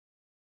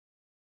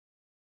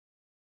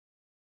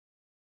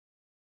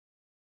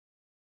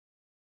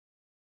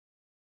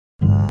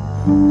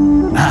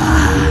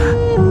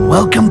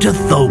Welcome to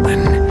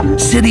Thobin,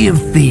 City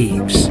of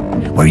Thieves,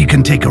 where you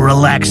can take a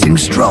relaxing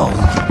stroll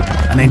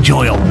and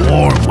enjoy a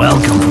warm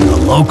welcome from the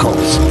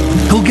locals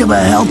who'll give a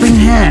helping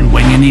hand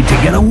when you need to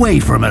get away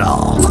from it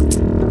all.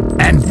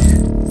 And...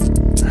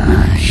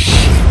 shit.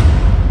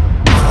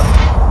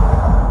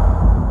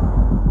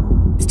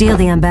 Steal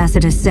the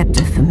ambassador's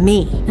scepter for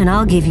me, and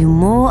I'll give you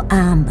more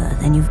amber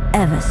than you've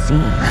ever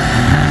seen.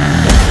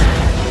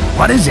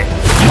 What is it?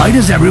 Why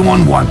does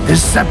everyone want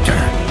this scepter?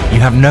 You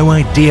have no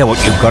idea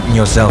what you've gotten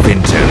yourself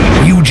into.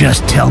 You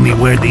just tell me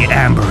where the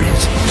amber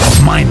is,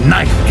 or my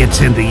knife gets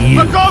into you.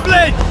 A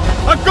goblin!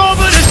 A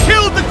goblin has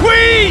killed the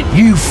queen!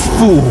 You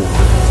fool!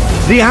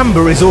 The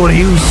amber is all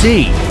you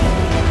see.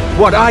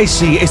 What I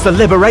see is the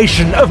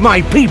liberation of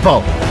my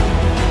people.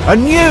 A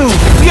new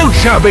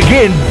future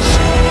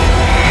begins!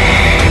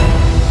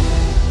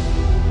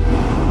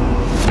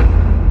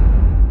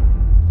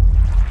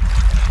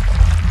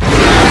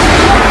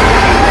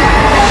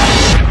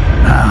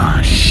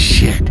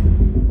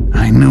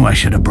 I knew I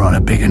should have brought a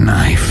bigger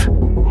knife.